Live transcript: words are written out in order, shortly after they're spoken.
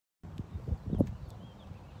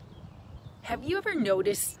Have you ever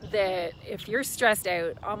noticed that if you're stressed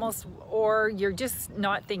out or you're just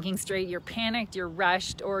not thinking straight, you're panicked, you're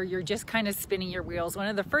rushed, or you're just kind of spinning your wheels, one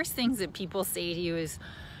of the first things that people say to you is,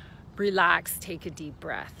 relax, take a deep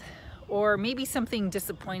breath. Or maybe something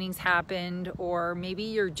disappointing's happened, or maybe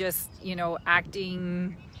you're just,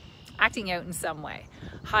 acting out in some way.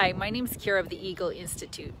 Hi, my name's Kira of the Eagle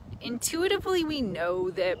Institute. Intuitively, we know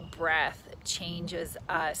that breath changes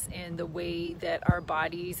us in the way that our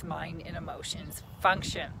bodies, mind, and emotions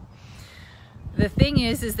function. The thing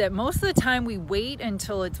is that most of the time we wait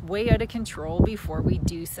until it's way out of control before we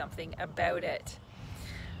do something about it.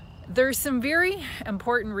 There's some very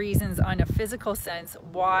important reasons on a physical sense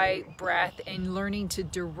why breath and learning to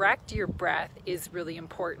direct your breath is really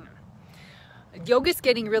important. Yoga's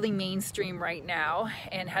getting really mainstream right now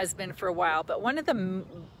and has been for a while, but one of the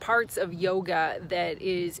parts of yoga that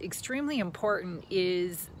is extremely important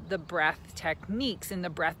is the breath techniques and the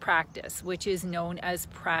breath practice, which is known as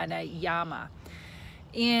pranayama.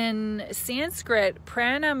 In Sanskrit,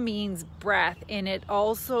 prana means breath, and it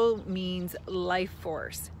also means life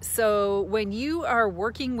force. So when you are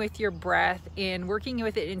working with your breath and working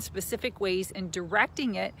with it in specific ways and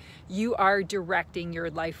directing it, you are directing your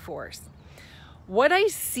life force. What I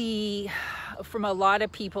see from a lot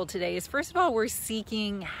of people today is, first of all, we're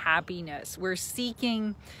seeking happiness. We're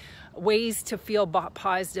seeking ways to feel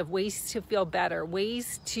positive, ways to feel better,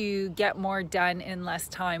 ways to get more done in less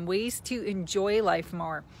time, ways to enjoy life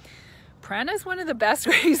more. Prana is one of the best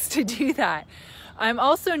ways to do that. I'm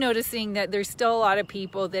also noticing that there's still a lot of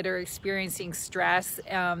people that are experiencing stress,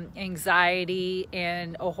 anxiety,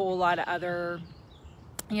 and a whole lot of other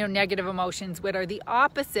negative emotions, which are the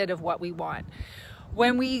opposite of what we want.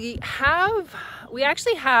 When we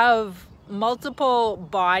actually have multiple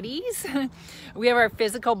bodies. We have our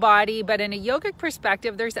physical body, but in a yogic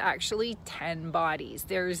perspective, there's actually 10 bodies.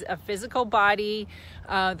 There's a physical body.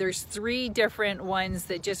 There's 3 different ones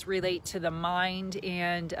that just relate to the mind,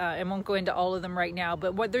 and I won't go into all of them right now,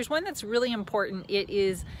 but there's one that's really important. It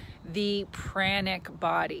is the pranic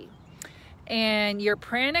body. And your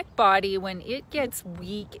pranic body, when it gets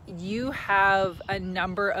weak, you have a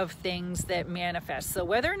number of things that manifest. So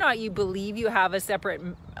whether or not you believe you have a separate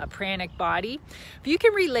pranic body, if you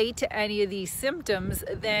can relate to any of these symptoms,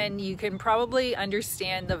 then you can probably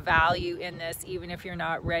understand the value in this, even if you're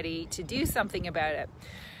not ready to do something about it.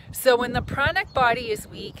 So when the pranic body is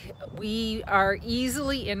weak, we are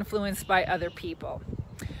easily influenced by other people.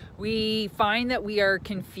 We find that we are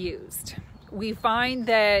confused. We find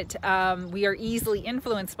that we are easily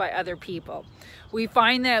influenced by other people. We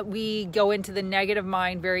find that we go into the negative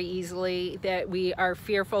mind very easily, that we are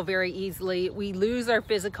fearful very easily. We lose our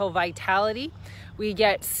physical vitality. We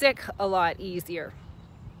get sick a lot easier.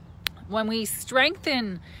 When we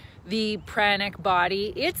strengthen the pranic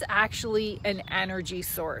body, it's actually an energy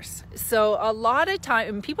source. So a lot of time,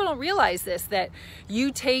 and people don't realize this, that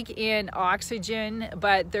you take in oxygen,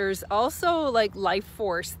 but there's also like life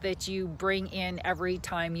force that you bring in every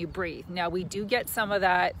time you breathe. Now we do get some of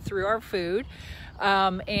that through our food,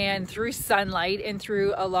 and through sunlight and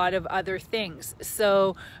through a lot of other things.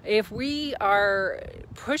 So if we are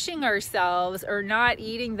pushing ourselves or not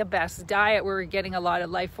eating the best diet where we're getting a lot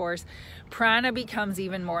of life force, prana becomes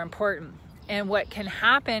even more important. And what can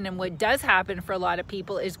happen, and what does happen for a lot of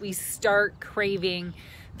people, is we start craving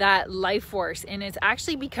that life force. And it's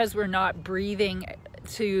actually because we're not breathing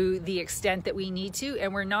to the extent that we need to,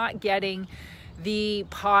 and we're not getting the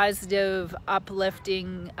positive,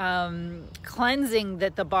 uplifting, cleansing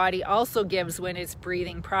that the body also gives when it's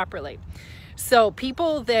breathing properly. So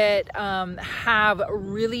people that have a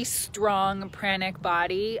really strong pranic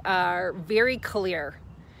body are very clear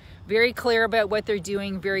about what they're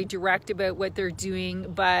doing, very direct about what they're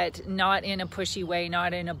doing, but not in a pushy way,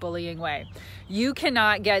 not in a bullying way. You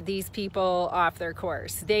cannot get these people off their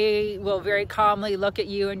course. They will very calmly look at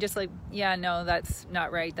you and just like, yeah, no, that's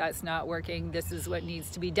not right. That's not working. This is what needs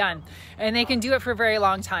to be done. And they can do it for a very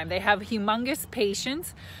long time. They have humongous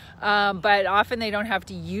patience, but often they don't have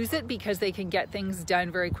to use it because they can get things done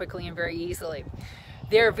very quickly and very easily.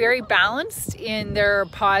 They're very balanced in their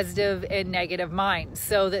positive and negative mind,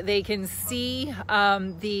 so that they can see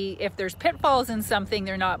if there's pitfalls in something,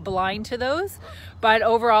 they're not blind to those, but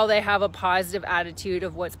overall they have a positive attitude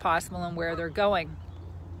of what's possible and where they're going.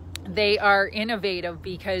 They are innovative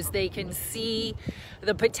because they can see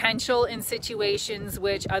the potential in situations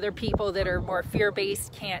which other people that are more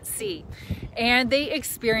fear-based can't see. And they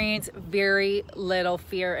experience very little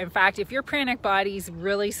fear. In fact, if your pranic body is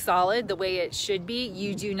really solid the way it should be,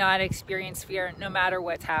 you do not experience fear no matter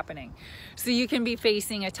what's happening. So you can be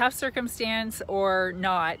facing a tough circumstance or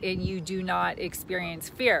not, and you do not experience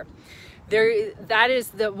fear. that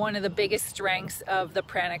is one of the biggest strengths of the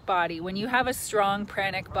pranic body. When you have a strong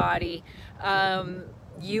pranic body,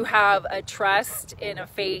 you have a trust and a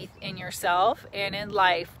faith in yourself and in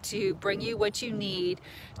life to bring you what you need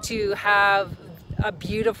to have a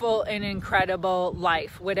beautiful and incredible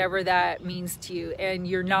life, whatever that means to you. And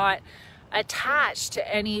you're not attached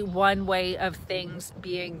to any one way of things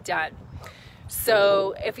being done.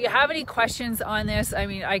 So if you have any questions on this, I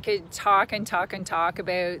mean, I could talk and talk and talk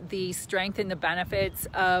about the strength and the benefits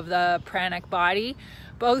of the pranic body,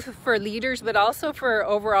 both for leaders, but also for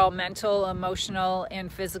overall mental, emotional,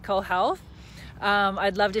 and physical health.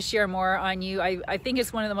 I'd love to share more on you. I think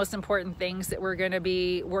it's one of the most important things that we're going to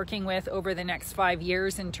be working with over the next 5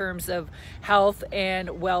 years in terms of health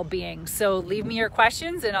and well-being. So leave me your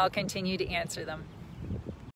questions and I'll continue to answer them.